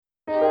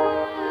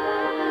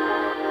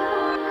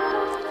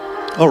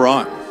All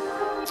right.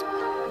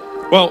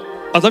 Well,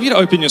 I'd love you to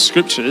open your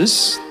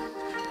scriptures.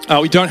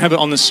 We don't have it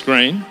on the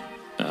screen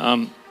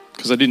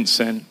because I didn't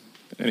send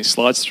any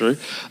slides through.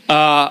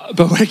 But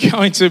we're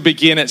going to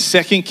begin at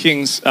 2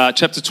 Kings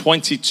chapter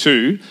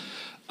 22,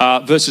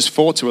 verses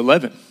 4 to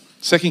 11.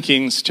 2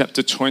 Kings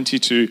chapter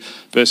 22,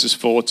 verses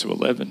 4 to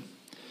 11.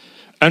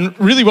 And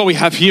really what we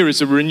have here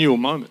is a renewal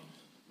moment.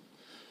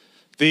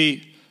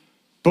 The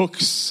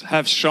books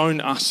have shown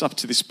us up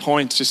to this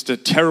point just a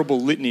terrible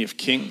litany of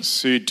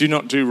kings who do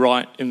not do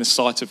right in the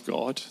sight of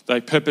God.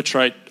 They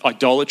perpetrate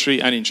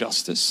idolatry and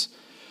injustice.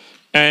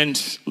 And,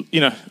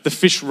 the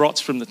fish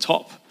rots from the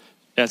top,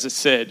 as it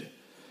said.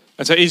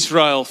 And so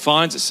Israel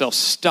finds itself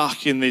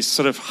stuck in this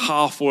sort of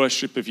half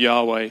worship of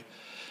Yahweh,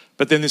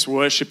 but then this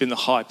worship in the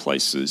high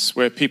places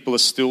where people are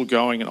still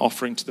going and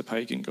offering to the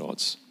pagan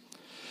gods.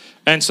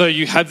 And so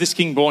you have this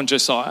king born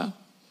Josiah,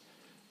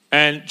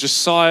 and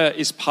Josiah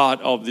is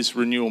part of this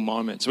renewal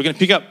moment. So we're going to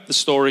pick up the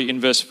story in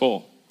verse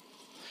 4,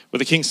 where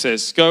the king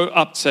says, "Go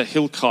up to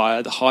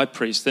Hilkiah, the high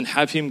priest, and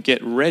have him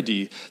get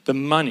ready the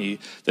money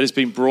that has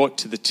been brought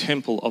to the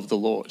temple of the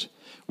Lord,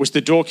 which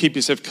the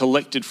doorkeepers have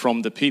collected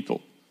from the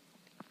people.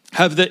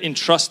 Have that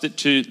entrusted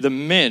to the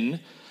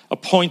men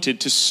appointed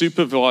to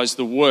supervise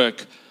the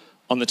work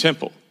on the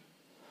temple."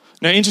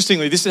 Now,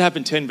 interestingly, this had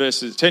happened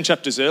 10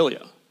 chapters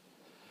earlier.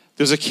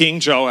 There was a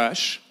king,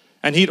 Joash,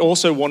 and he'd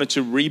also wanted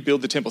to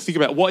rebuild the temple. Think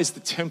about, what is the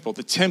temple?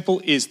 The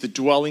temple is the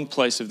dwelling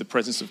place of the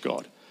presence of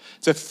God.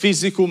 It's a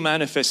physical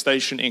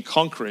manifestation in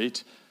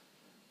concrete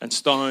and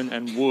stone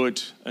and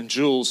wood and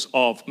jewels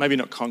of, maybe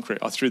not concrete,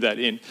 I threw that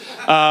in,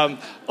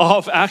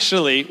 of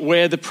actually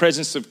where the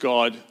presence of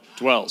God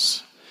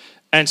dwells.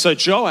 And so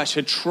Joash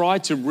had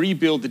tried to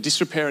rebuild the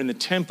disrepair in the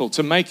temple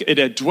to make it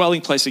a dwelling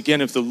place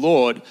again of the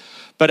Lord.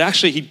 But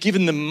actually, he'd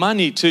given the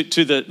money to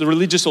the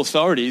religious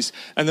authorities,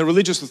 and the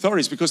religious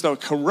authorities, because they were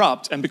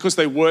corrupt and because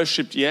they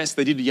worshipped, yes,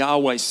 they did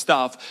Yahweh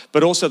stuff,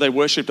 but also they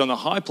worshipped on the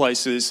high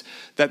places,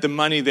 that the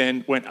money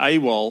then went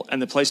AWOL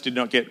and the place did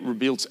not get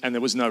rebuilt and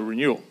there was no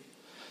renewal.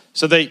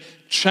 So they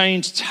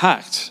changed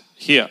tact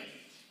here.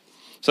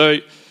 So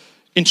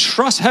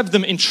have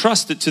them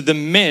entrusted to the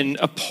men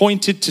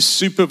appointed to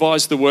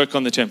supervise the work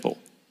on the temple.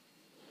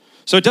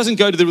 So it doesn't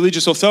go to the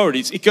religious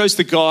authorities, it goes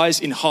to guys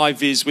in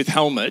high-vis with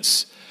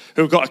helmets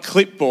who have got a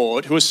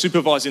clipboard, who are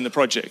supervising the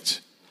project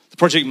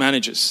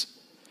managers.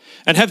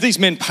 And have these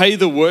men pay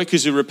the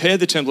workers who repair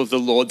the temple of the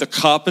Lord, the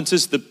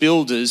carpenters, the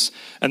builders,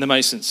 and the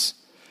masons.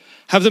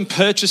 Have them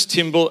purchase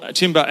timber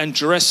and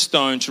dress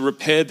stone to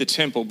repair the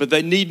temple, but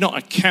they need not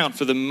account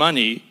for the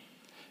money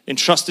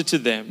entrusted to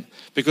them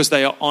because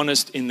they are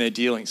honest in their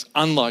dealings,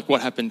 unlike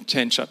what happened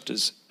 10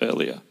 chapters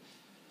earlier.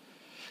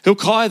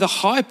 Hilkiah the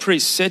high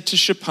priest said to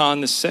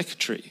Shaphan the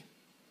secretary,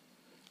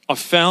 "I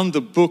found the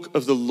book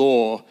of the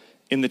law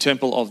in the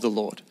temple of the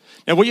Lord."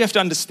 Now, what you have to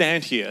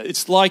understand here,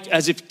 it's like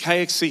as if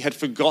KXC had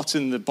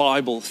forgotten the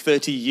Bible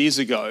 30 years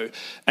ago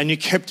and you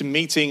kept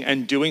meeting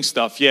and doing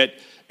stuff, yet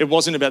it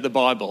wasn't about the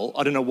Bible.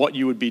 I don't know what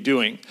you would be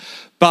doing.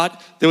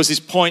 But there was this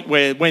point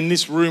where when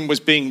this room was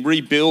being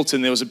rebuilt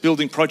and there was a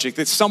building project,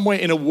 that somewhere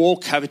in a wall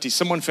cavity,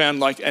 someone found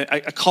like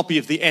a copy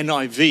of the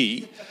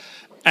NIV,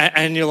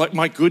 and you're like,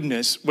 my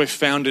goodness, we've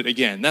found it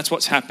again. That's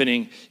what's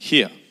happening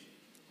here.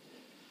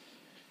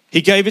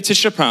 He gave it to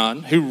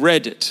Shaphan, who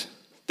read it.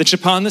 Then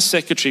Shaphan the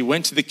secretary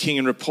went to the king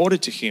and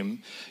reported to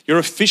him, "Your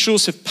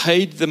officials have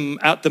paid them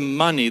out the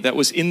money that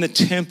was in the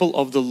temple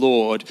of the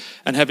Lord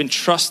and have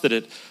entrusted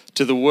it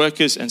to the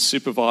workers and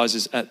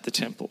supervisors at the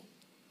temple."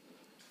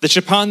 The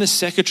Shaphan the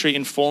secretary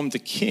informed the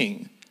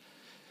king,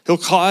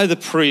 "Hilkiah the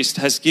priest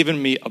has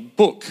given me a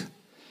book."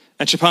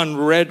 And Shaphan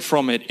read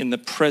from it in the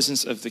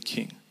presence of the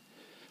king.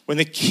 When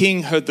the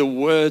king heard the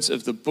words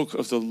of the book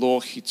of the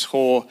law, he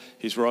tore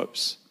his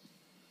robes.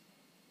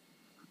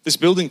 This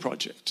building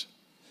project,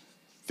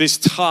 this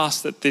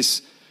task that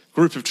this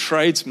group of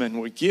tradesmen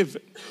were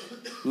given,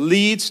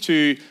 leads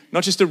to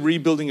not just a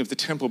rebuilding of the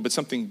temple, but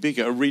something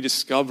bigger, a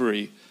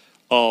rediscovery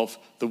of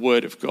the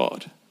word of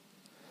God.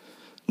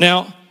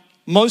 Now,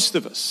 most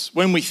of us,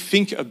 when we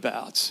think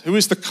about who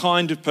is the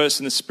kind of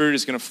person the Spirit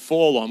is going to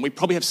fall on, we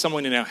probably have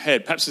someone in our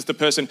head. Perhaps it's the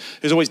person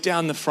who's always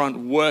down the front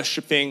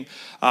worshiping,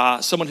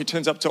 someone who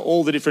turns up to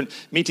all the different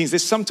meetings.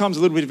 There's sometimes a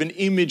little bit of an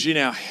image in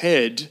our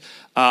head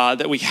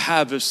that we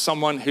have of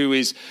someone who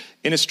is,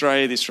 in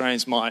Australia, the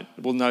Australians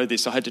will know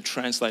this. I had to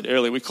translate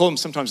earlier. We call them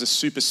sometimes a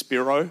super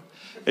spiro.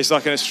 It's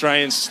like an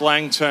Australian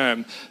slang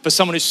term for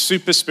someone who's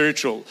super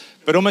spiritual,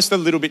 but almost a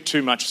little bit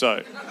too much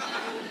so.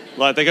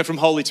 Like they go from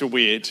holy to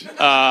weird,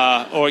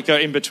 or go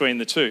in between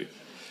the two.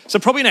 So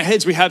probably in our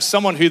heads we have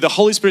someone who the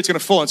Holy Spirit's going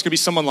to fall on. It's going to be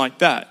someone like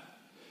that.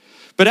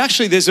 But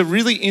actually there's a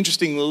really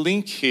interesting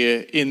link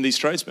here in these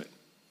tradesmen.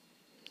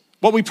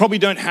 What we probably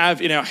don't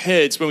have in our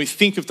heads when we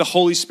think of the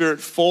Holy Spirit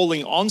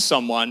falling on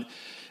someone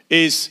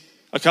is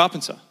a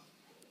carpenter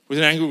with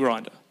an angle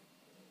grinder,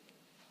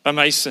 a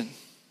mason,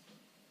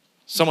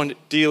 someone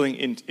dealing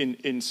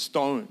in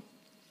stone,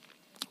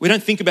 We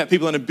don't think about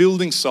people on a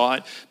building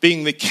site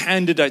being the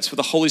candidates for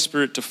the Holy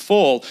Spirit to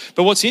fall.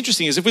 But what's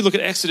interesting is if we look at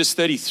Exodus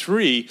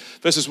 33,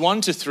 verses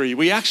 1 to 3,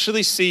 we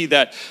actually see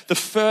that the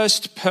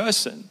first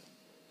person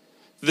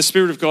the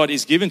Spirit of God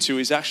is given to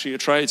is actually a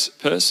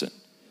tradesperson.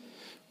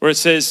 Where it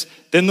says,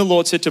 then the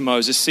Lord said to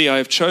Moses, see, I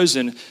have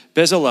chosen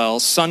Bezalel,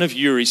 son of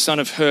Uri, son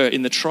of Hur,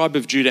 in the tribe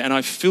of Judah, and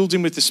I've filled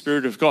him with the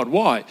Spirit of God.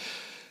 Why?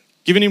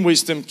 Given him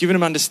wisdom, given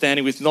him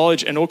understanding with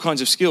knowledge and all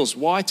kinds of skills.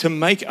 Why? To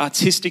make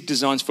artistic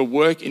designs for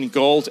work in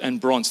gold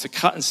and bronze, to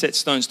cut and set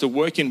stones, to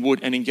work in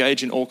wood and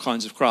engage in all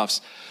kinds of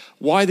crafts.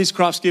 Why are these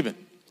crafts given?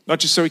 Not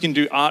just so he can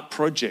do art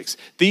projects.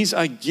 These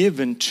are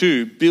given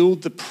to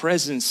build the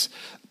presence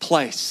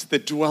place, the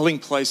dwelling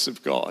place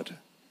of God.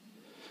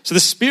 So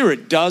the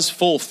Spirit does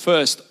fall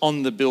first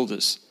on the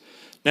builders.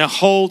 Now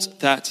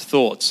hold that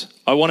thought.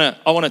 I want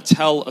to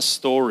tell a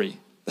story.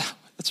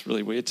 That's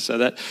really weird to say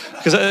that.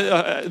 Because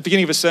at the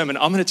beginning of a sermon,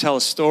 I'm going to tell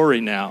a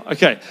story now.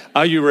 Okay,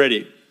 are you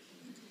ready?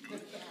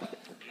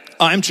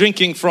 I'm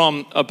drinking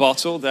from a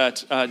bottle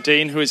that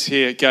Dean, who is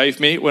here, gave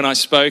me when I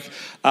spoke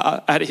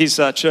at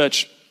his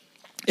church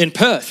in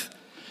Perth.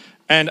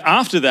 And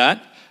after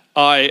that,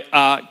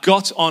 I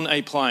got on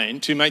a plane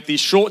to make the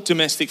short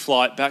domestic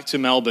flight back to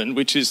Melbourne,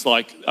 which is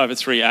like over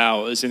 3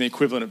 hours, and the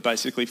equivalent of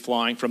basically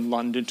flying from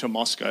London to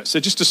Moscow. So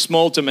just a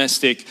small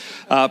domestic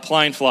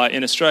plane flight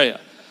in Australia.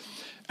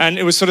 And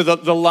it was sort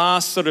of the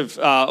last one of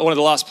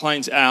the last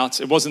planes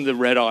out. It wasn't the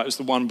red eye, it was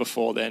the one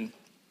before then.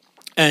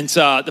 And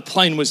the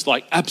plane was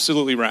like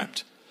absolutely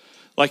rammed.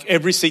 Like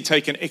every seat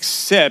taken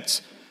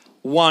except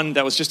one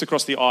that was just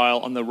across the aisle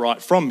on the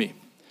right from me.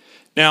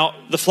 Now,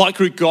 the flight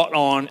crew got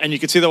on and you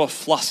could see they were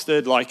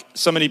flustered. Like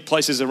so many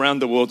places around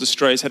the world,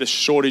 Australia's had a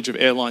shortage of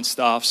airline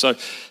staff. So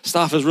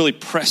staff is really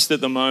pressed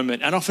at the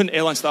moment. And often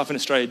airline staff in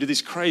Australia do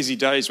these crazy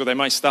days where they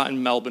may start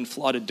in Melbourne,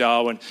 fly to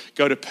Darwin,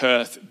 go to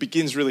Perth. It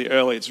begins really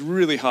early. It's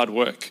really hard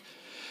work.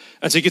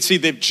 And so you can see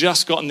they've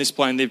just gotten this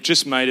plane. They've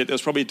just made it. There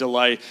was probably a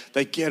delay.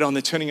 They get on,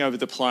 they're turning over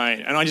the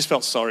plane. And I just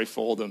felt sorry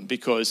for them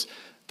because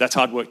that's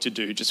hard work to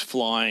do, just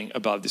flying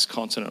above this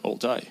continent all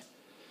day.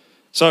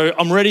 So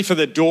I'm ready for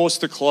the doors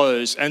to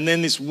close, and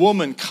then this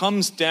woman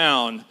comes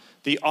down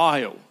the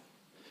aisle,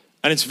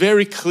 and it's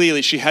very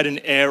clearly she had an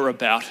air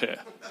about her.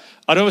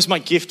 I don't know if it was my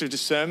gift of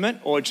discernment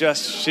or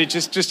she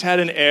just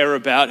had an air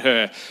about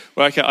her.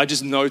 Well, okay, I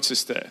just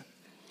noticed her.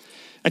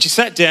 And she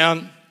sat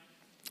down,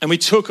 and we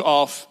took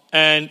off,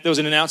 and there was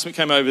an announcement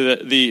came over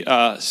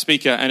the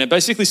speaker, and it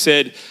basically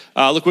said,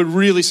 look, we're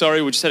really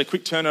sorry. We just had a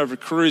quick turnover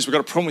cruise. We've got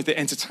a problem with the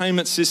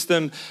entertainment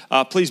system.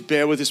 Please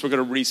bear with us. We're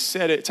going to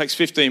reset it. It takes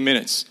 15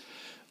 minutes.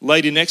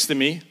 Lady next to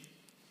me,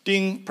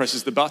 ding,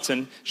 presses the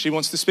button. She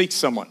wants to speak to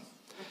someone.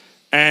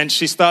 And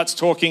she starts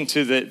talking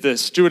to the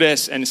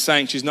stewardess and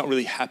saying she's not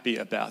really happy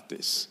about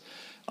this.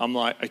 I'm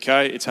like,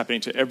 okay, it's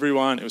happening to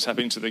everyone. It was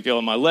happening to the girl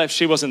on my left.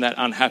 She wasn't that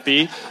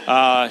unhappy.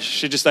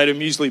 She just ate a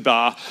muesli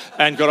bar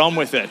and got on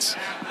with it.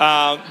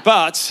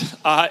 But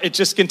it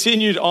just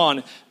continued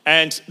on.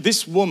 And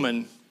this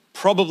woman,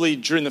 probably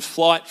during the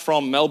flight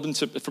from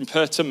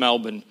Perth to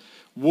Melbourne,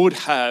 would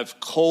have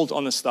called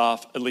on the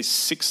staff at least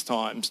 6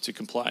 times to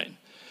complain.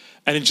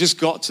 And it just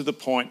got to the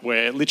point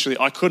where literally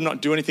I could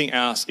not do anything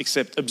else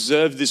except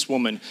observe this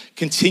woman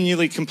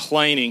continually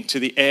complaining to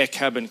the air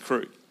cabin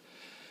crew.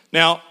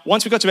 Now,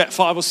 once we got to about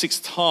 5 or 6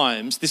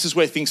 times, this is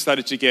where things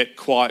started to get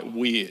quite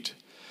weird.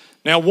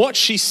 Now, what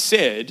she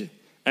said,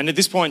 and at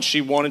this point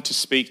she wanted to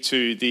speak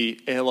to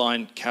the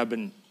airline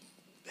cabin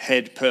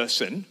head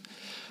person,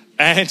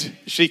 and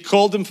she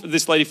called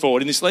this lady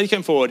forward, and this lady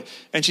came forward,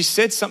 and she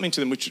said something to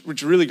them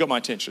which really got my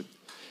attention.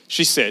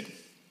 She said,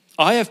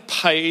 I have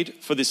paid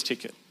for this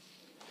ticket.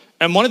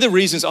 And one of the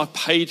reasons I've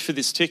paid for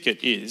this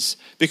ticket is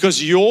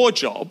because your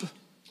job,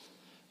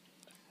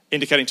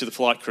 indicating to the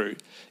flight crew,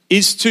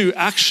 is to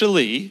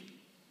actually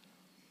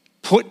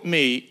put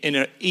me in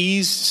an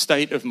ease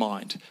state of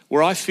mind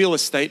where I feel a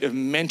state of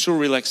mental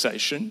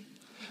relaxation.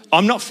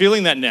 I'm not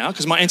feeling that now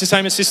because my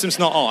entertainment system's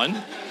not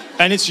on.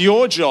 And it's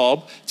your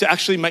job to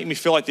actually make me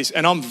feel like this.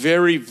 And I'm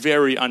very,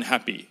 very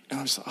unhappy. And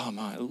I was like, oh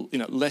my,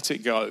 let it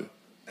go.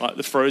 Like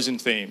the Frozen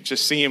theme,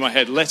 just singing in my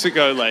head, let it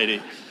go,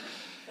 lady.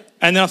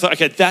 And then I thought,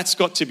 okay, that's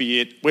got to be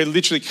it. We're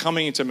literally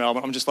coming into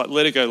Melbourne. I'm just like,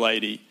 let it go,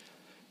 lady.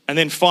 And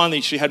then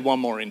finally, she had one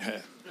more in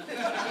her.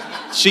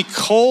 She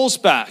calls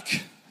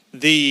back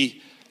the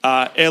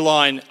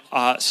airline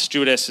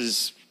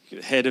stewardess's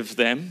head of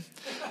them.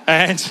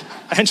 And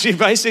she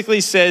basically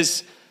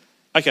says,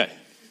 okay,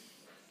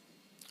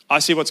 I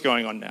see what's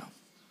going on now.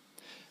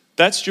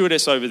 That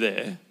stewardess over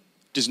there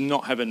does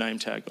not have a name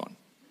tag on.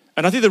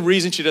 And I think the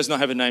reason she does not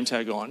have a name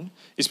tag on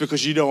is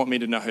because you don't want me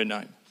to know her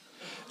name.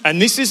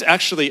 And this is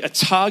actually a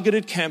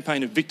targeted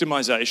campaign of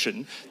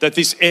victimization that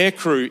this air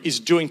crew is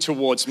doing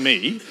towards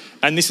me,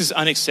 and this is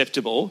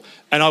unacceptable,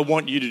 and I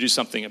want you to do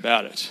something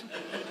about it.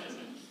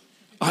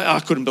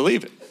 I couldn't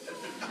believe it.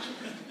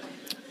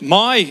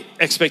 My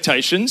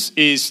expectations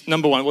is,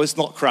 number 1, well, let's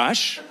not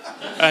crash.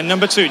 And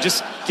number 2,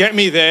 just get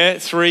me there.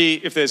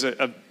 3, if there's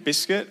a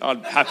biscuit,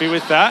 I'm happy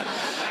with that.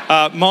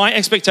 My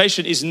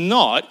expectation is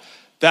not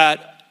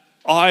that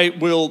I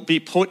will be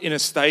put in a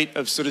state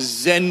of sort of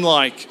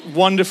zen-like,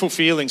 wonderful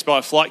feelings by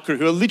a flight crew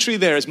who are literally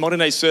there as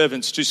modern-day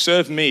servants to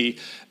serve me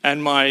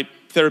and my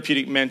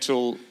therapeutic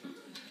mental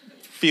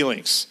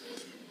feelings.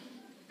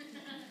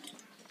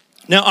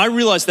 Now, I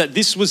realized that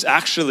this was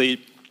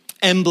actually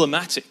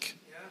emblematic.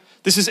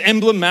 This is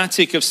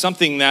emblematic of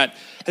something that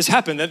has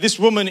happened, that this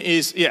woman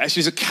is,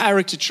 she's a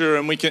caricature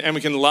and we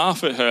can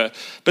laugh at her,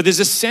 but there's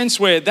a sense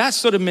where that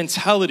sort of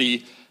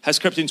mentality has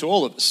crept into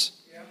all of us.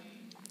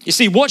 You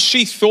see, what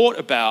she thought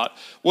about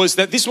was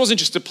that this wasn't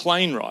just a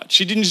plane ride.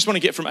 She didn't just want to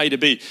get from A to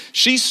B.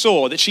 She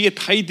saw that she had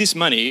paid this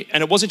money,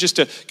 and it wasn't just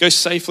to go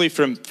safely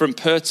from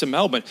Perth to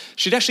Melbourne.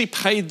 She'd actually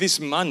paid this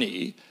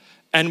money,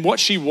 and what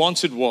she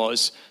wanted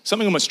was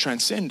something almost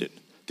transcendent,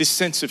 this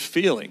sense of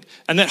feeling.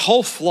 And that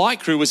whole flight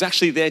crew was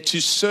actually there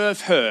to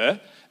serve her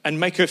and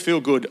make her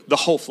feel good the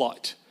whole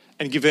flight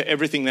and give her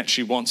everything that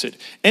she wanted.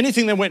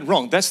 Anything that went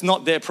wrong, that's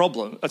not their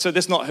problem. So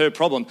that's not her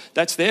problem,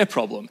 that's their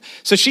problem.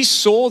 So she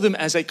saw them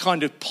as a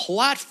kind of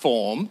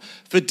platform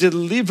for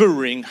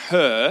delivering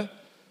her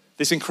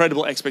these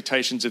incredible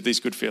expectations of these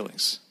good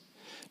feelings.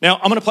 Now,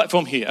 I'm on a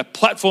platform here. A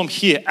platform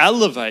here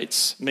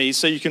elevates me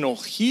so you can all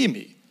hear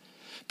me.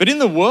 But in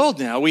the world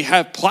now, we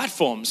have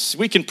platforms.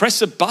 We can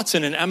press a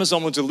button and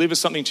Amazon will deliver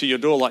something to your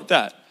door like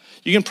that.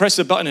 You can press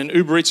a button and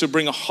Uber Eats will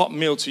bring a hot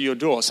meal to your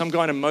door. Some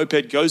guy on a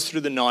moped goes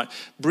through the night,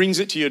 brings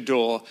it to your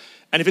door,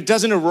 and if it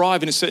doesn't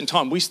arrive in a certain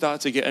time, we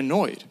start to get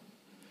annoyed.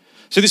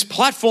 So this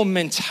platform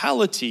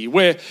mentality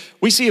where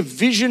we see a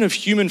vision of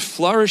human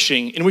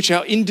flourishing in which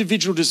our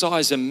individual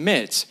desires are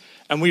met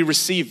and we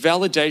receive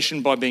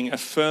validation by being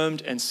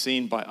affirmed and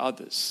seen by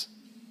others.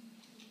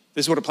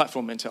 This is what a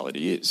platform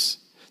mentality is.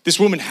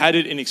 This woman had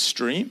it in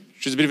extreme.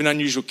 She was a bit of an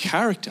unusual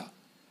character.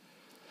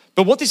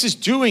 But what this is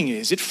doing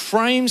is it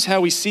frames how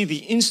we see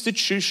the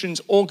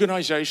institutions,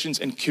 organizations,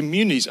 and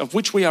communities of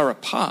which we are a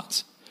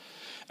part.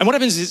 And what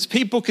happens is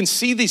people can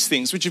see these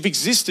things which have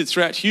existed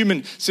throughout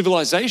human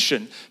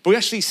civilization, but we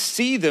actually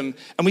see them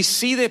and we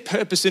see their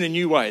purpose in a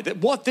new way. That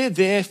what they're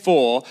there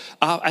for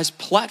are as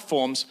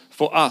platforms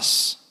for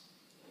us,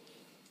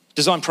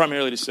 designed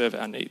primarily to serve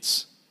our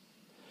needs.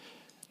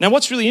 Now,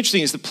 what's really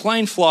interesting is the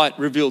plane flight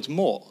revealed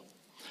more.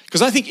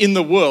 Because I think in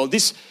the world,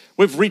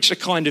 we've reached a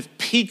kind of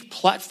peak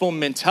platform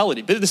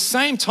mentality. But at the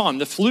same time,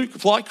 the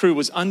flight crew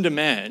was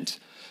undermanned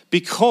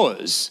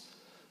because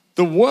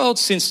the world,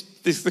 since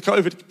the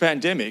COVID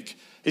pandemic,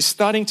 is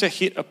starting to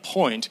hit a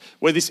point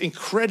where this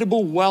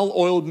incredible,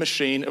 well-oiled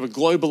machine of a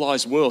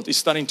globalized world is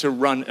starting to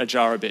run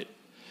ajar a bit.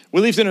 We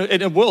live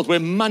in a world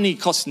where money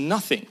costs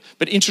nothing,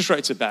 but interest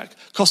rates are back,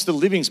 cost of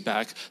living's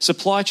back,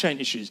 supply chain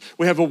issues.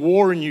 We have a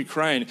war in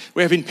Ukraine.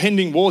 We have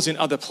impending wars in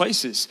other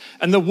places.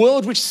 And the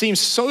world, which seems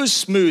so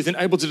smooth and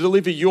able to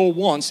deliver your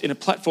wants in a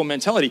platform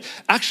mentality,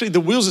 actually the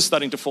wheels are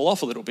starting to fall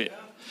off a little bit.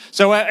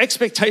 So our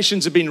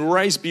expectations have been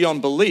raised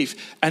beyond belief,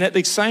 and at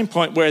the same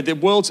point where the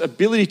world's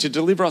ability to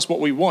deliver us what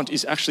we want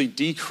is actually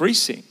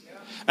decreasing.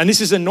 And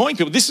this is annoying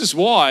people. This is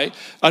why,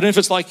 I don't know if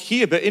it's like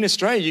here, but in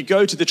Australia, you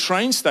go to the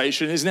train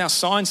station, there's now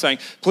signs saying,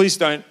 please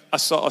don't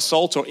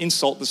assault or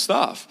insult the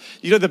staff.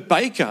 You go to the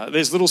baker,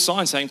 there's little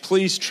signs saying,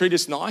 please treat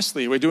us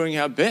nicely, we're doing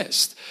our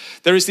best.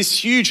 There is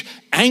this huge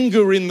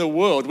anger in the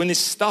world when this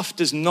stuff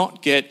does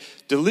not get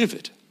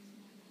delivered.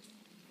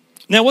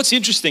 Now, what's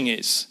interesting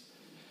is,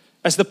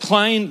 as the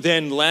plane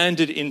then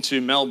landed into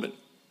Melbourne,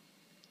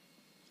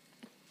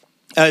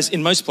 as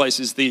in most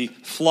places, the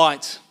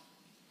flight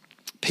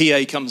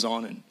PA comes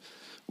on and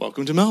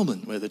welcome to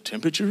Melbourne, where the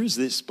temperature is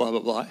this, blah,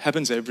 blah, blah. It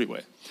happens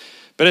everywhere.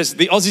 But as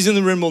the Aussies in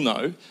the room will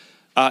know,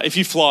 if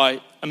you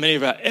fly many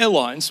of our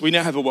airlines, we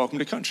now have a welcome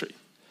to country.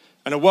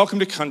 And a welcome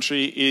to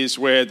country is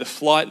where the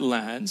flight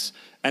lands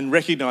and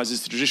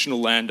recognises the traditional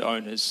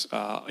landowners,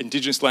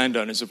 Indigenous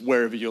landowners of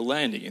wherever you're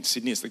landing. In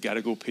Sydney, it's the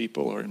Gadigal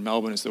people, or in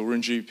Melbourne, it's the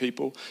Wurundjeri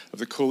people of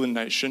the Kulin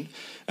Nation.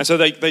 And so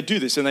they do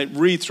this, and they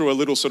read through a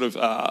little sort of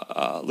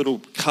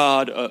little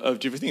card of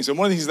different things. And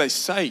one of the things they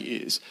say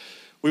is,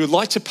 we would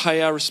like to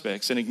pay our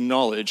respects and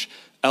acknowledge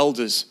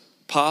elders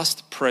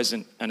past,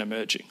 present, and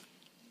emerging.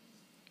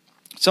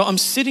 So I'm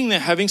sitting there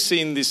having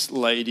seen this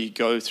lady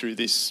go through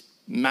this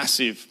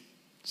massive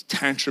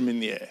tantrum in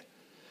the air.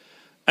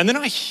 And then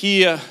I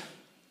hear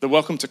the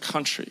welcome to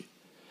country.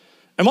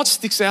 And what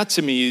sticks out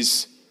to me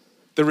is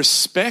the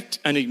respect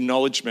and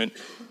acknowledgement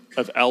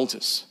of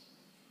elders.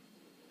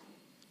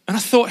 And I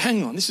thought,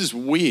 hang on, this is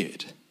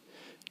weird.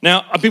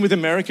 Now, I've been with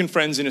American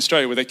friends in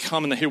Australia where they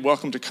come and they hear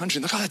welcome to country.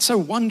 And they're like, oh, that's so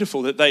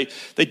wonderful that they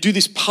do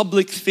this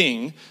public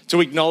thing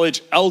to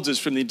acknowledge elders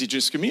from the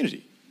Indigenous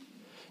community.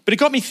 But it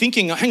got me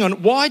thinking, hang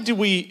on, why do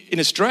we, in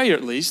Australia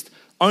at least,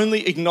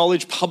 only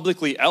acknowledge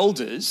publicly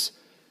elders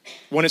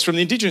when it's from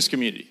the Indigenous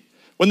community?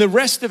 When the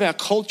rest of our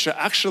culture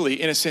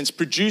actually, in a sense,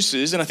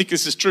 produces, and I think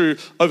this is true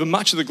over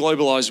much of the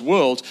globalized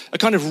world, a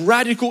kind of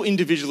radical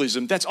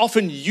individualism that's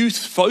often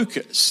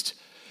youth-focused,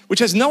 which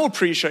has no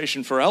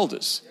appreciation for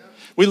elders.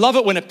 We love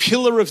it when a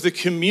pillar of the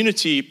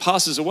community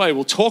passes away.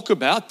 We'll talk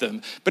about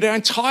them. But our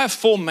entire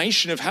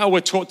formation of how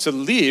we're taught to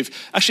live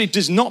actually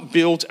does not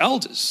build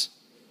elders.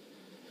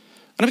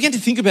 And I began to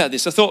think about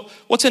this. I thought,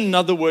 what's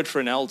another word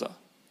for an elder?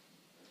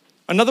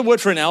 Another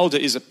word for an elder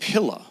is a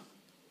pillar.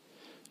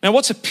 Now,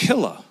 what's a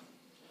pillar?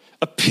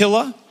 A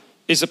pillar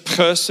is a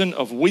person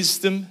of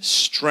wisdom,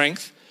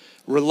 strength,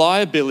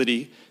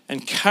 reliability,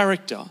 and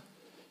character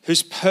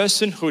whose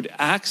personhood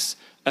acts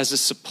as a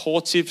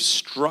supportive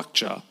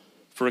structure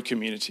for a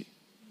community.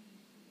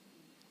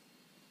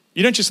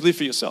 You don't just live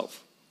for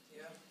yourself.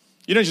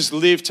 You don't just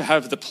live to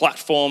have the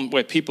platform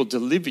where people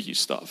deliver you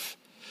stuff.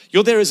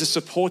 You're there as a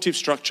supportive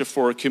structure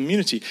for a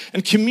community.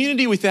 And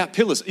community without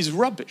pillars is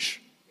rubbish.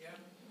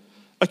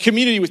 A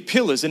community with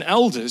pillars and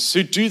elders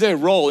who do their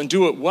role and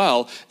do it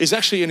well is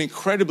actually an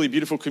incredibly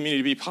beautiful community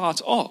to be part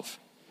of.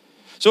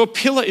 So a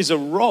pillar is a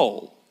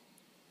role,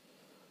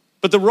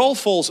 but the role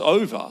falls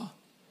over,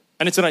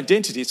 and it's an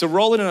identity. It's a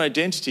role and an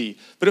identity,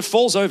 but it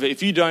falls over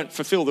if you don't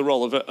fulfill the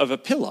role of a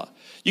pillar.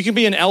 You can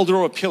be an elder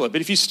or a pillar,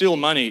 but if you steal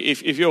money,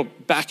 if you're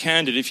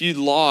backhanded, if you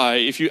lie,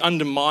 if you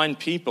undermine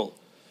people,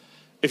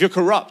 if you're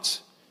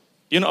corrupt,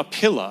 you're not a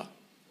pillar.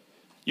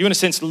 You, in a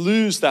sense,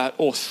 lose that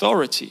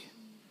authority.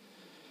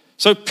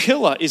 So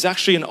pillar is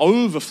actually an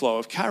overflow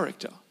of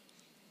character.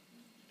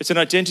 It's an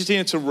identity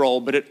and it's a role,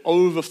 but it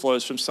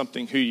overflows from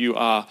something who you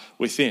are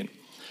within.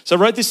 So I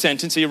wrote this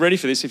sentence. Are you ready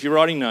for this? If you're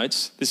writing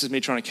notes, this is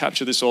me trying to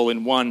capture this all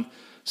in one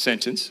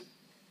sentence.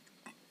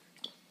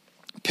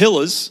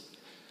 Pillars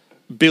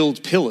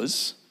build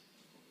pillars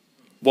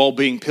while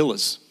being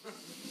pillars.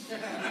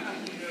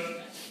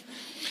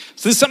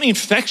 So there's something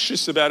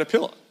infectious about a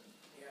pillar.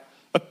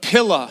 A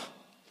pillar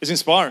is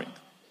inspiring.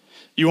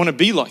 You want to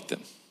be like them.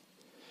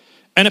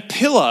 And a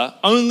pillar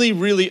only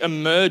really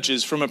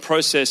emerges from a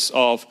process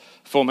of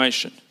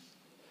formation.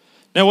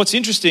 Now, what's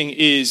interesting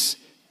is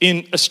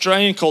in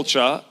Australian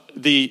culture,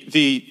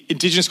 the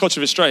Indigenous culture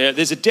of Australia,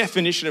 there's a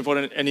definition of what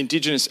an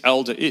Indigenous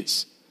elder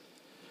is.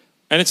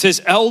 And it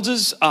says,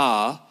 elders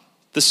are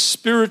the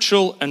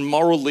spiritual and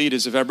moral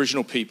leaders of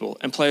Aboriginal people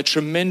and play a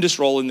tremendous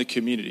role in the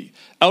community.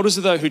 Elders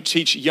are those who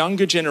teach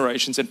younger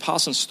generations and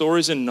pass on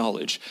stories and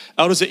knowledge.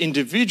 Elders are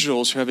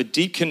individuals who have a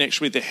deep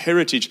connection with their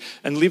heritage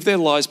and live their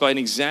lives by an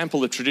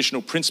example of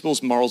traditional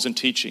principles, morals, and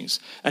teachings.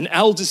 An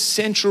elder's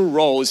central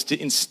role is to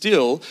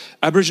instill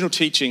Aboriginal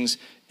teachings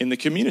in the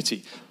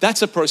community.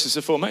 That's a process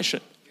of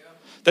formation.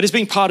 That is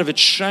being part of a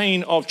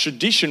chain of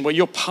tradition where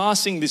you're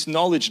passing this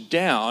knowledge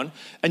down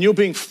and you're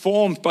being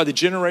formed by the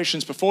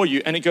generations before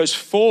you, and it goes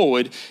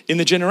forward in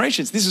the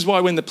generations. This is why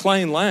when the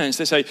plane lands,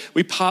 they say,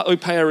 we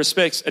pay our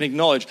respects and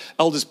acknowledge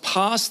elders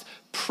past,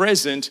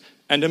 present,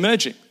 and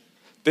emerging.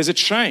 There's a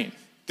chain.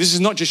 This is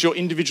not just your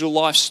individual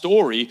life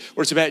story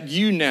where it's about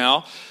you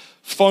now,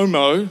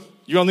 FOMO,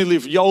 you only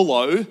live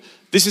YOLO.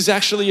 This is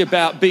actually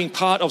about being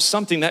part of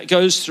something that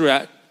goes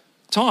throughout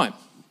time.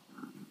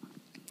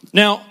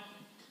 Now,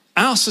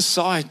 our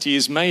society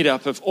is made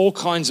up of all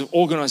kinds of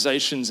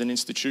organizations and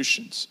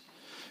institutions.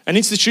 And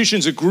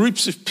institutions are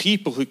groups of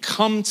people who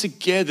come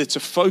together to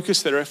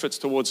focus their efforts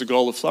towards a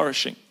goal of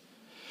flourishing.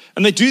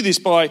 And they do this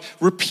by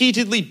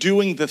repeatedly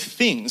doing the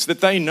things that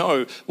they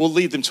know will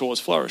lead them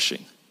towards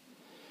flourishing.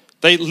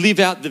 They live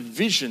out the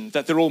vision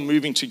that they're all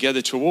moving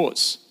together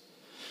towards.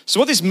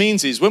 So what this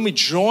means is when we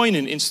join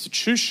an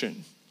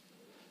institution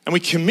and we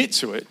commit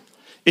to it,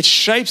 it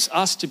shapes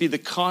us to be the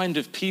kind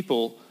of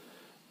people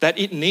that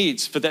it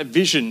needs for that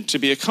vision to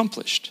be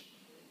accomplished.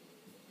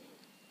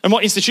 And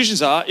what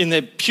institutions are, in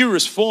their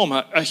purest form,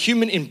 are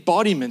human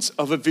embodiments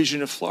of a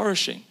vision of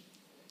flourishing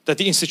that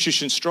the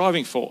institution is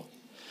striving for.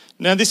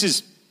 Now, this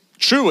is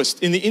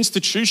truest in the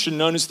institution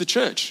known as the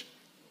church.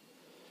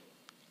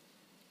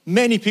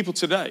 Many people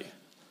today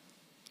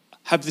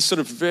have this sort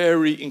of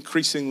very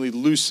increasingly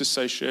loose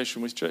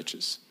association with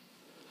churches.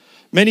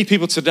 Many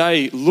people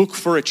today look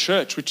for a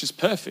church which is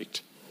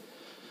perfect.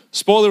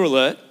 Spoiler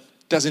alert,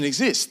 doesn't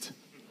exist.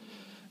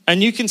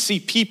 And you can see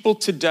people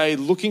today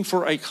looking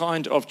for a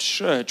kind of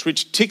church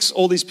which ticks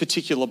all these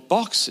particular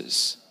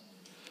boxes.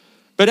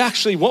 But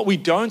actually what we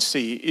don't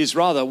see is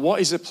rather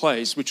what is a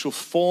place which will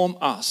form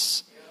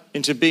us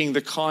into being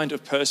the kind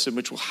of person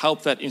which will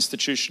help that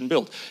institution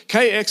build.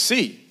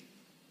 KXC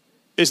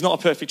is not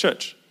a perfect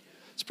church.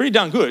 It's pretty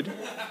darn good.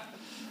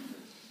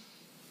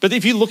 But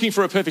if you're looking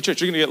for a perfect church,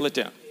 you're going to get let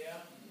down.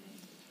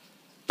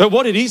 But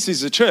what it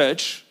is a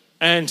church,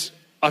 and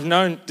I've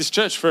known this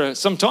church for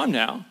some time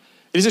now.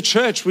 It is a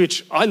church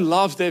which I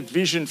love their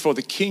vision for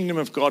the kingdom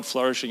of God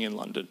flourishing in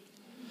London.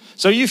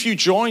 So if you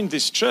join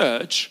this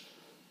church,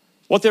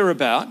 what they're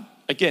about,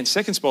 again,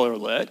 second spoiler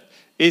alert,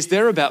 is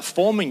they're about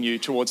forming you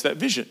towards that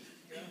vision.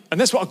 And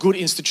that's what a good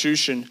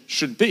institution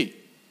should be.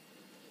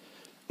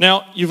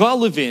 Now, Yuval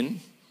Levin,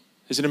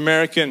 who's an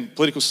American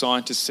political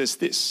scientist, says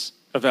this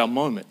of our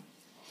moment.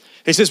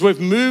 He says, we've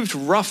moved,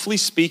 roughly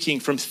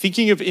speaking, from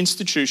thinking of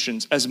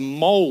institutions as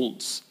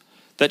molds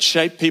that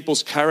shape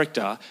people's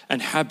character and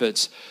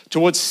habits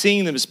towards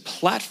seeing them as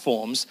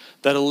platforms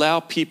that allow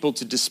people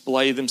to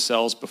display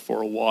themselves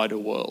before a wider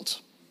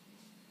world.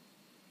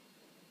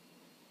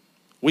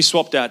 We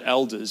swapped out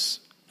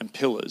elders and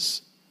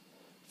pillars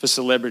for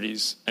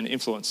celebrities and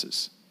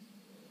influencers.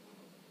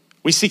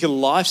 We seek a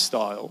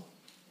lifestyle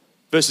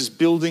versus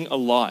building a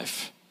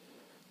life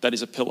that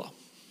is a pillar.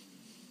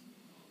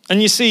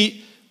 And you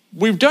see,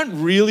 we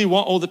don't really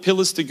want all the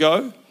pillars to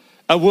go.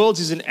 Our world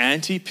is an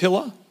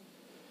anti-pillar.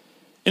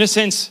 In a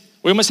sense,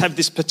 we almost have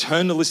this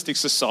paternalistic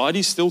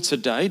society still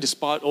today,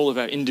 despite all of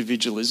our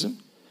individualism.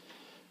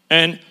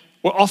 And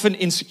we're often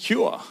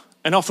insecure,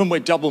 and often we're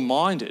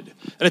double-minded.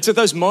 And it's at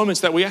those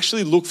moments that we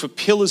actually look for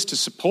pillars to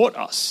support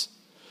us.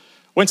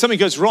 When something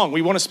goes wrong,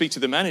 we want to speak to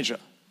the manager.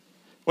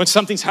 When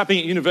something's happening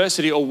at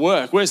university or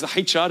work, where's the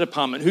HR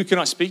department? Who can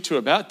I speak to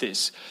about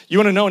this? You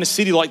want to know in a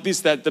city like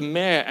this that the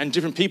mayor and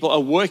different people are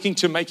working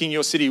to making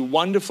your city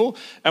wonderful.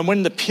 And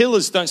when the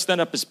pillars don't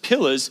stand up as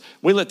pillars,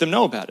 we let them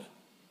know about it.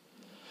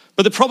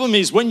 But the problem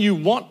is when you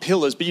want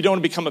pillars, but you don't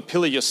want to become a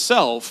pillar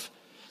yourself,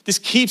 this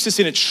keeps us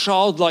in a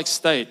childlike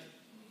state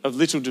of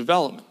little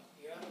development.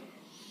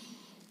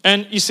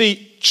 And you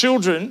see,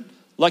 children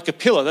like a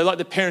pillar. They like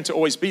the parent to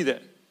always be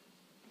there.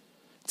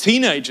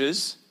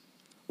 Teenagers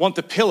want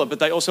the pillar, but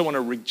they also want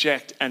to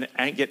reject and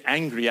get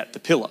angry at the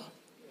pillar.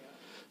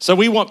 So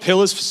we want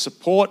pillars for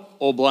support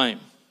or blame.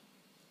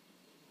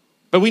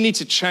 But we need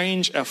to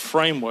change our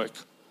framework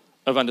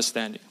of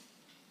understanding.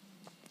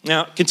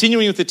 Now,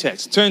 continuing with the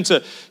text, turn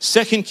to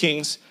 2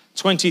 Kings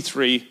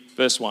 23,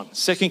 verse 1.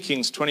 2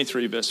 Kings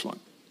 23, verse 1.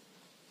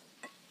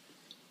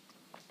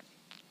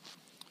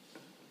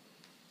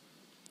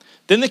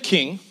 Then the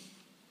king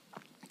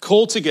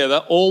called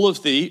together all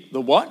of the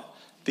what?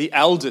 The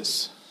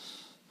elders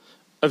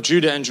of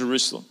Judah and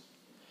Jerusalem.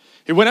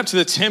 He went up to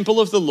the temple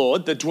of the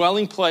Lord, the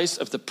dwelling place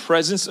of the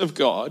presence of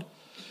God,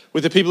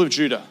 with the people of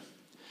Judah,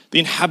 the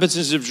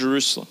inhabitants of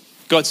Jerusalem,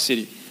 God's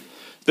city,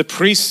 the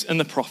priests and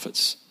the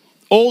prophets,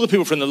 all the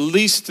people from the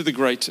least to the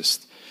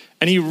greatest.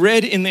 And he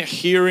read in their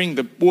hearing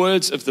the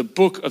words of the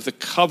book of the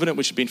covenant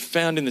which had been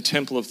found in the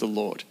temple of the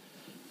Lord.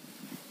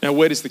 Now,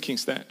 where does the king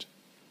stand?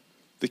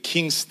 The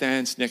king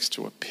stands next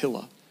to a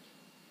pillar.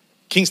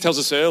 Kings tells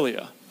us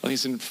earlier, I think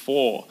it's in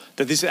 4,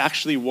 that this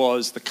actually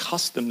was the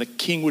custom. The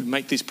king would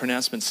make these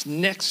pronouncements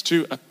next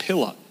to a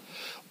pillar.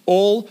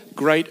 All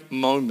great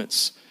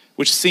moments,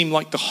 which seem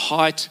like the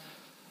height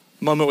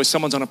moment where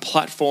someone's on a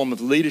platform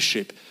of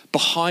leadership,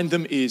 behind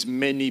them is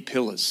many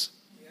pillars.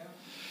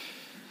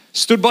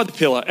 Stood by the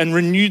pillar and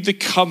renewed the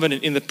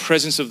covenant in the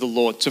presence of the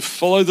Lord, to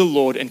follow the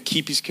Lord and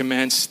keep his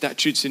commands,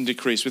 statutes, and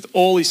decrees with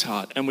all his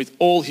heart and with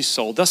all his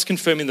soul, thus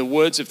confirming the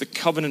words of the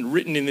covenant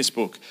written in this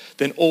book.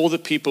 Then all the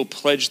people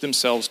pledged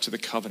themselves to the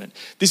covenant.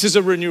 This is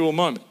a renewal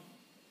moment.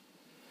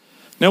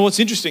 Now, what's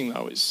interesting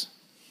though is,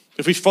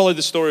 if we follow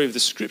the story of the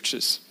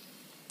scriptures,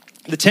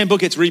 the temple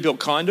gets rebuilt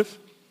kind of.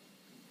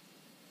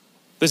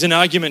 There's an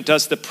argument,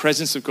 does the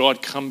presence of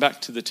God come back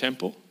to the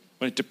temple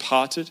when it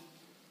departed?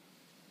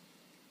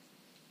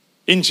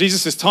 In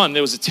Jesus' time,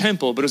 there was a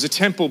temple, but it was a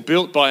temple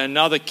built by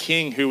another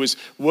king who was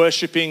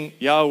worshipping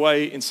Yahweh,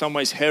 in some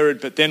ways Herod,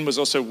 but then was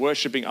also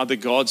worshipping other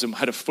gods and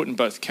had a foot in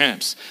both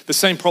camps. The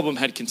same problem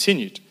had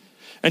continued.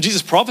 And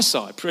Jesus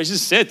prophesied,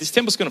 Jesus said, this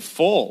temple's going to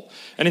fall.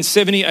 And in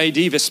 70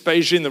 AD,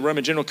 Vespasian, the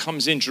Roman general,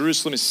 comes in,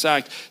 Jerusalem is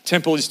sacked,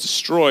 temple is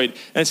destroyed,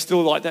 and it's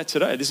still like that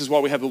today. This is why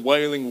we have a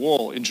Wailing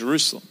Wall in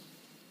Jerusalem.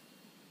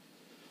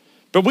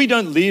 But we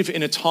don't live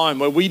in a time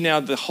where we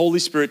now the Holy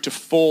Spirit to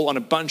fall on a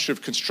bunch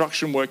of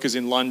construction workers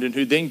in London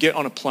who then get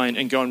on a plane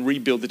and go and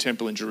rebuild the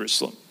temple in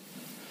Jerusalem.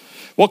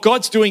 What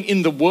God's doing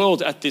in the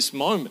world at this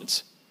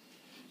moment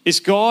is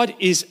God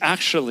is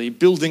actually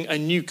building a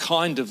new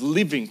kind of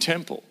living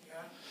temple.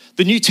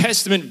 The New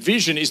Testament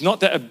vision is not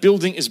that a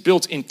building is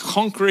built in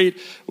concrete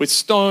with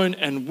stone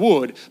and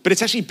wood, but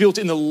it's actually built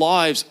in the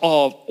lives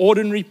of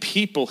ordinary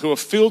people who are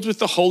filled with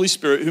the Holy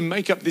Spirit, who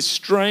make up this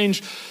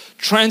strange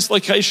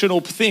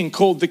translocational thing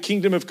called the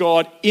kingdom of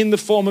God in the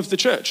form of the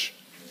church,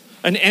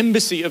 an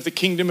embassy of the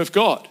kingdom of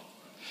God.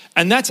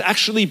 And that's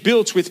actually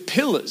built with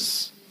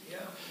pillars.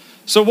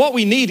 So what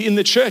we need in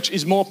the church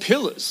is more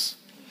pillars.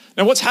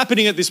 Now what's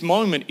happening at this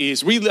moment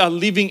is we are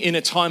living in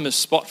a time of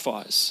spot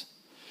fires.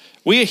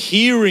 We are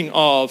hearing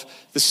of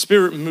the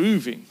Spirit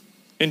moving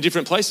in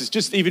different places,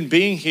 just even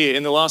being here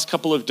in the last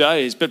couple of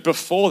days. But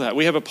before that,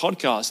 we have a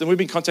podcast and we've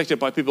been contacted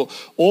by people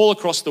all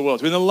across the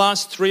world who in the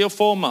last 3 or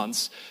 4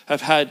 months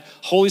have had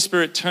Holy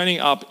Spirit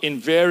turning up in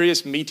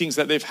various meetings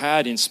that they've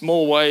had in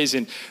small ways,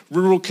 in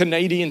rural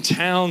Canadian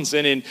towns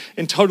and in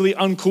totally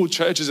uncool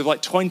churches of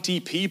like 20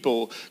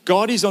 people.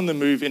 God is on the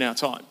move in our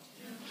time.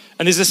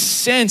 And there's a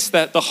sense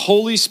that the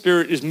Holy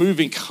Spirit is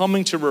moving,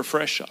 coming to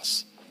refresh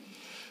us.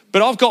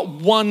 But I've got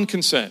one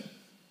concern.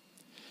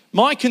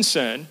 My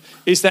concern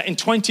is that in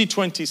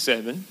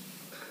 2027,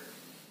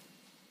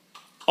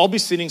 I'll be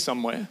sitting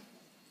somewhere and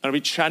I'll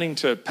be chatting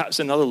to perhaps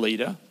another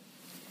leader.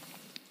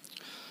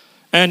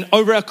 And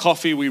over our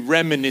coffee, we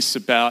reminisce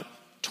about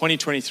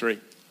 2023.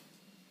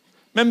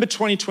 Remember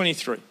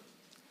 2023,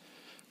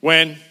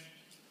 when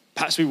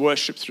perhaps we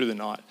worshiped through the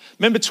night.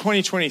 Remember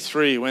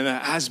 2023 when the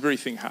Asbury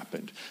thing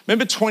happened.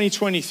 Remember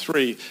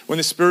 2023 when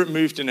the Spirit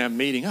moved in our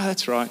meeting. Oh,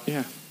 that's right,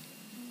 yeah.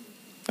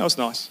 That was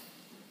nice.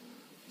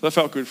 That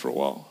felt good for a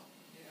while.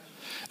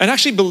 And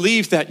actually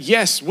believe that,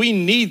 yes, we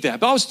need that.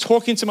 But I was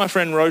talking to my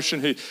friend Roshan,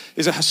 who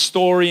is a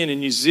historian in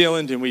New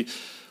Zealand, and we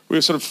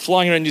were sort of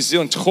flying around New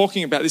Zealand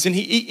talking about this. And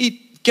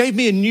he gave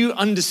me a new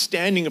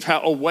understanding of how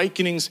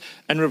awakenings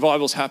and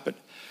revivals happen.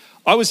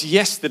 I was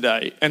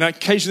yesterday, and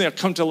occasionally I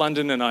come to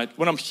London, and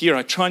when I'm here,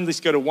 I try and at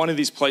least go to one of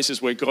these places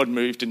where God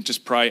moved and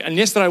just pray. And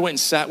yesterday I went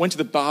to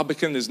the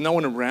Barbican. There's no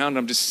one around.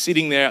 I'm just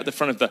sitting there at the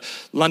front of the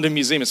London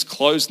Museum. It's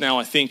closed now,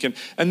 I think.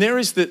 And there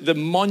is the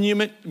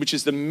monument, which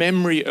is the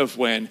memory of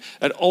when,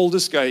 at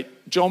Aldersgate,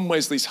 John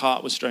Wesley's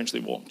heart was strangely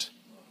warmed.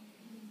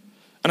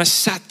 And I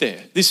sat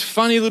there, this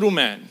funny little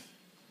man,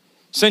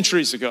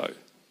 centuries ago,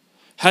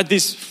 had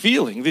this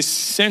feeling, this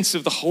sense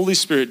of the Holy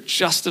Spirit,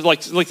 just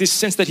like this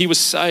sense that he was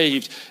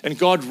saved and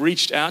God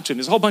reached out to him.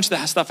 There's a whole bunch of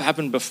that stuff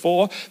happened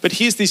before, but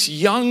here's this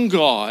young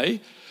guy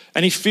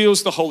and he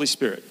feels the Holy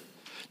Spirit.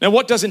 Now,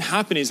 what doesn't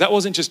happen is that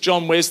wasn't just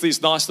John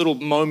Wesley's nice little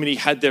moment he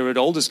had there at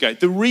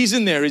Aldersgate. The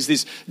reason there is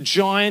this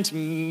giant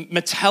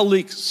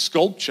metallic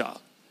sculpture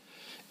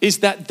is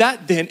that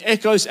then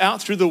echoes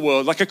out through the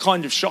world like a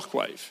kind of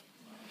shockwave.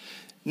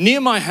 Near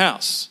my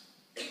house,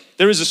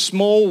 there is a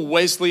small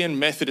Wesleyan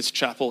Methodist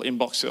chapel in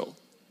Box Hill.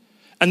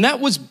 And that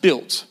was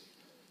built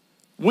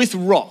with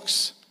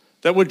rocks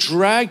that were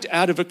dragged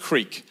out of a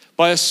creek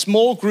by a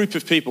small group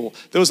of people.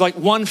 There was like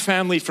one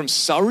family from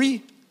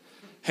Surrey,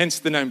 hence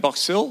the name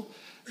Box Hill.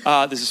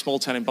 There's a small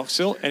town in Box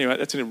Hill. Anyway,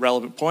 that's an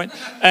irrelevant point.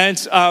 And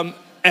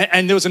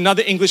there was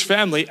another English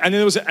family, and then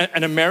there was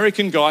an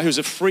American guy who was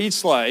a freed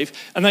slave,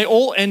 and they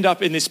all end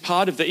up in this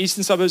part of the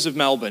eastern suburbs of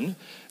Melbourne.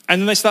 And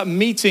then they start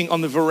meeting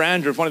on the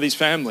veranda of one of these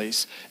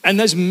families. And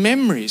those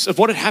memories of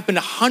what had happened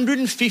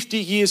 150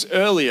 years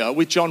earlier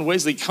with John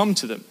Wesley come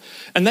to them.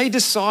 And they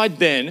decide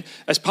then,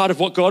 as part of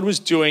what God was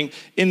doing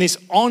in this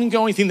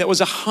ongoing thing that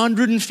was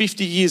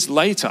 150 years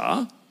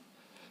later,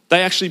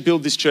 they actually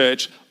build this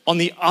church on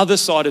the other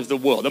side of the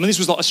world. I mean,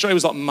 Australia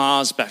was like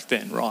Mars back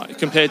then, right?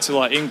 Compared to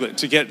like England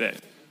to get there.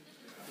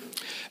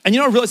 And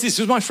I realized this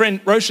is what my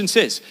friend Roshan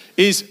says,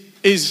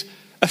 is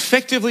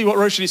effectively what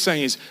Roshan is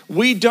saying is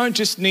we don't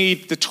just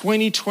need the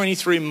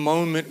 2023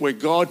 moment where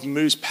God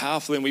moves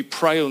powerfully and we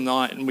pray all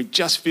night and we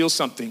just feel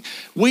something.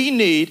 We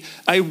need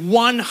a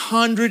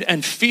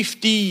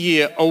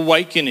 150-year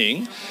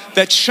awakening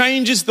that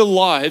changes the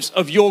lives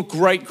of your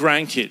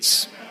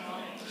great-grandkids.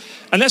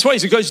 And that's why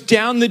it goes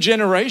down the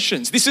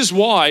generations. This is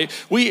why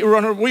we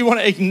want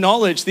to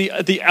acknowledge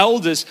the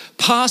elders,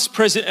 past,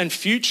 present, and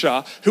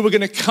future, who are going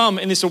to come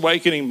in this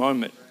awakening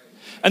moment.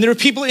 And there are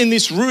people in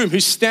this room who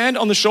stand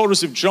on the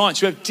shoulders of giants,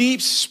 who have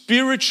deep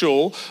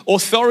spiritual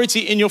authority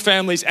in your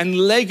families and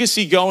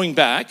legacy going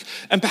back.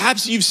 And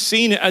perhaps you've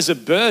seen it as a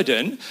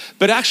burden,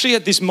 but actually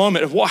at this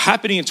moment of what's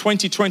happening in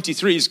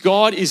 2023 is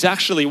God is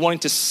actually wanting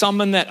to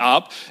summon that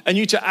up and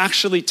you to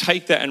actually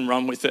take that and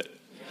run with it.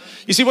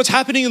 You see, what's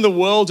happening in the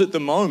world at the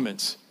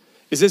moment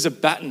is there's a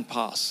baton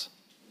pass.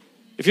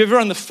 If you ever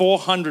run the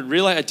 400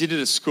 relay, I did it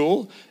at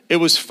school. It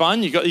was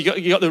fun. You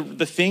got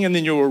the thing and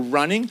then you were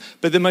running.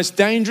 But the most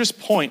dangerous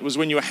point was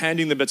when you were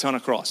handing the baton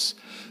across.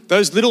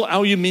 Those little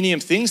aluminium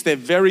things, they're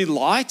very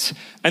light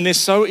and they're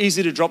so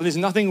easy to drop. And there's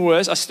nothing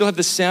worse. I still have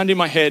the sound in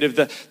my head of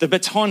the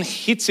baton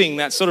hitting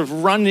that sort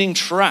of running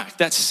track,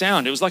 that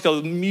sound. It was like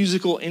a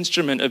musical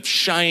instrument of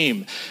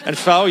shame and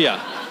failure.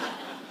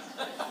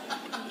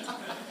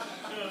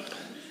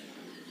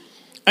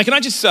 And can I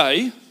just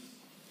say,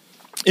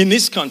 in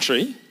this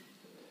country,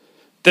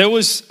 there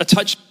was a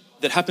touch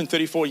that happened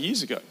 34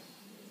 years ago.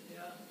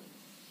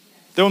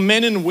 There were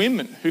men and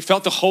women who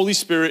felt the Holy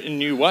Spirit in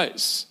new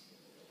ways.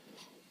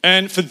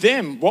 And for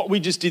them, what we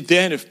just did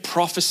then of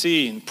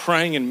prophecy and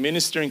praying and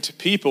ministering to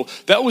people,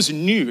 that was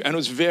new and it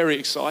was very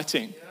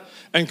exciting.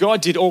 And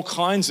God did all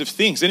kinds of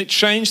things and it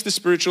changed the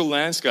spiritual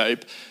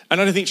landscape. And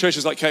I don't think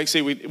churches like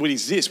KXC would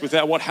exist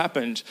without what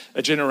happened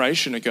a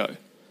generation ago.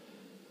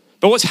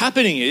 But what's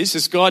happening is,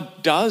 as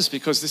God does,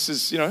 because this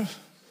is,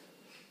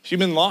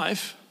 human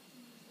life,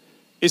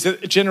 is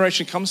that a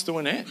generation comes to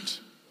an end.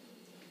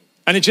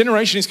 And a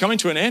generation is coming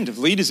to an end of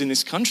leaders in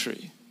this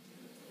country.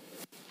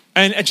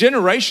 And a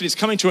generation is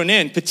coming to an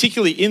end,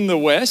 particularly in the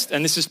West,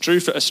 and this is true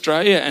for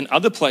Australia and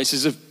other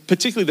places, of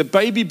particularly the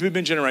baby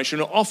boomer generation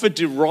who are often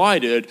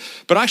derided,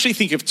 but I actually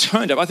think have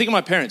turned up. I think of my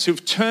parents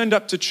who've turned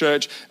up to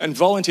church and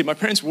volunteered. My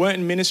parents weren't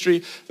in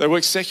ministry, they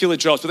worked secular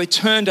jobs, but they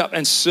turned up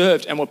and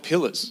served and were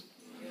pillars.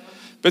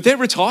 But they're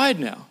retired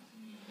now.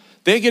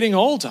 They're getting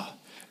older.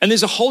 And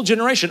there's a whole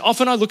generation.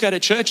 Often I look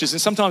at churches, and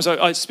sometimes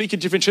I speak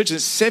at different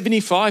churches,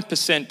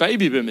 75%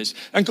 baby boomers,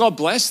 and God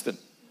bless them.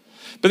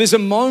 But there's a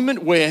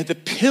moment where the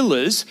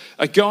pillars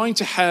are going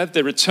to have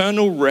their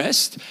eternal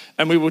rest,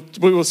 and we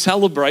will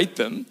celebrate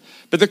them.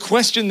 But the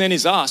question then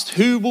is asked,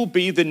 who will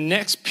be the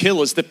next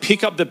pillars that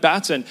pick up the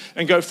baton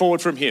and go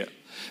forward from here?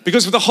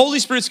 Because if the Holy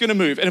Spirit's going to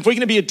move, and if we're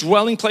going to be a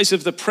dwelling place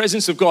of the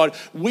presence of God,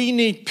 we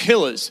need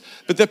pillars.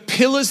 But the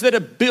pillars that are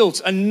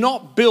built are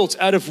not built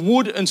out of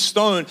wood and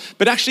stone,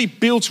 but actually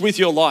built with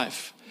your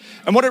life.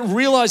 And what it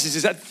realizes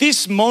is at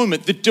this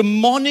moment, the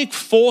demonic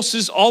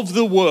forces of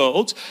the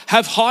world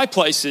have high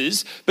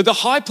places, but the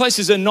high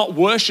places are not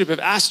worship of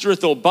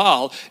Ashtoreth or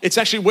Baal. It's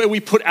actually where we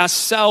put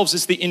ourselves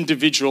as the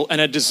individual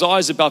and our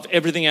desires above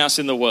everything else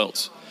in the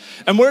world.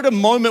 And we're at a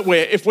moment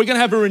where if we're going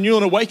to have a renewal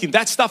and awakening,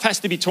 that stuff has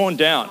to be torn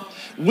down.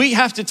 We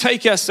have to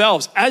take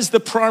ourselves as the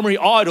primary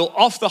idol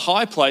off the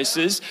high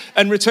places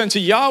and return to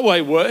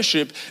Yahweh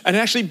worship and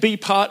actually be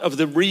part of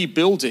the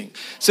rebuilding.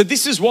 So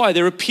this is why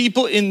there are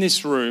people in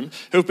this room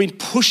who have been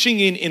pushing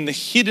in the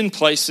hidden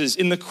places,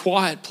 in the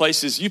quiet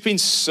places. You've been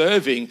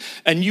serving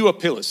and you are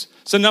pillars.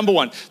 So number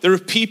one, there are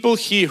people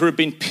here who have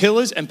been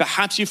pillars and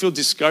perhaps you feel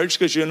discouraged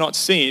because you're not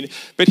seen,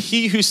 but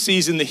he who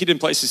sees in the hidden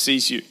places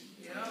sees you.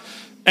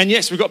 And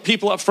yes, we've got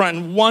people up front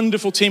and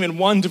wonderful team and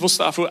wonderful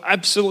staff who are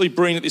absolutely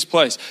brilliant at this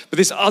place. But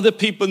there's other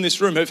people in this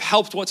room who have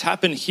helped what's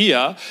happened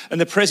here and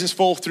the presence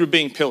fall through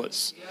being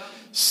pillars.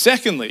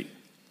 Secondly,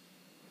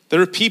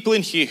 there are people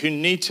in here who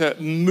need to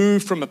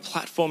move from a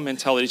platform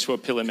mentality to a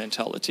pillar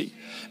mentality.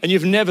 And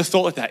you've never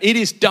thought like that. It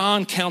is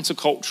darn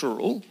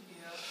countercultural,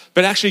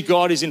 but actually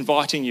God is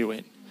inviting you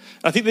in.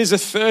 I think there's a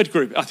third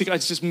group. I think I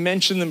just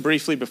mentioned them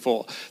briefly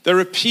before. There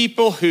are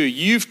people who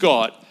you've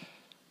got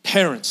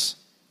parents,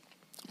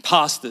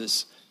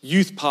 pastors,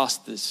 youth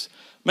pastors,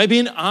 maybe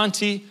an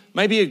auntie,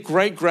 maybe a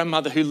great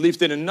grandmother who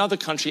lived in another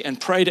country and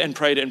prayed and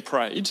prayed and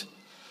prayed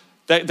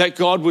that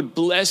God would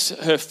bless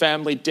her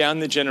family down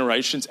the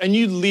generations. And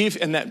you live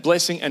in that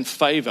blessing and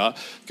favor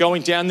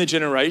going down the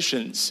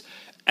generations.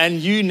 And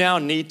you now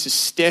need to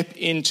step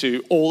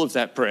into all of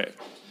that prayer.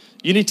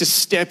 You need to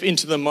step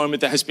into the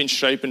moment that has been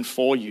shaped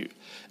for you.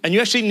 And you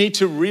actually need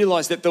to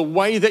realize that the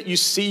way that you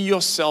see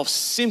yourself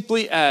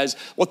simply as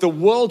what the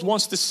world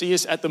wants to see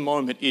us at the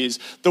moment is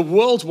the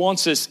world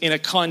wants us in a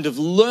kind of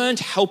learned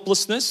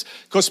helplessness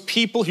because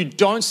people who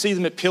don't see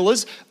them as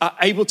pillars are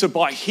able to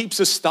buy heaps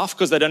of stuff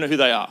because they don't know who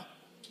they are.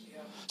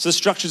 So the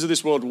structures of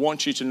this world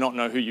want you to not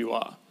know who you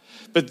are.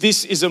 But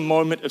this is a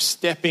moment of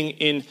stepping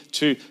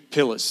into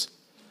pillars.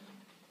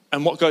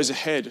 And what goes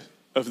ahead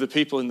of the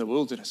people in the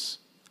wilderness?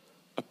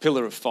 A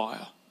pillar of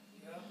fire.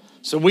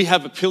 So we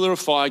have a pillar of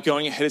fire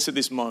going ahead of us at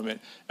this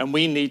moment, and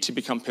we need to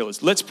become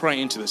pillars. Let's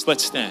pray into this.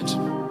 Let's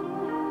stand.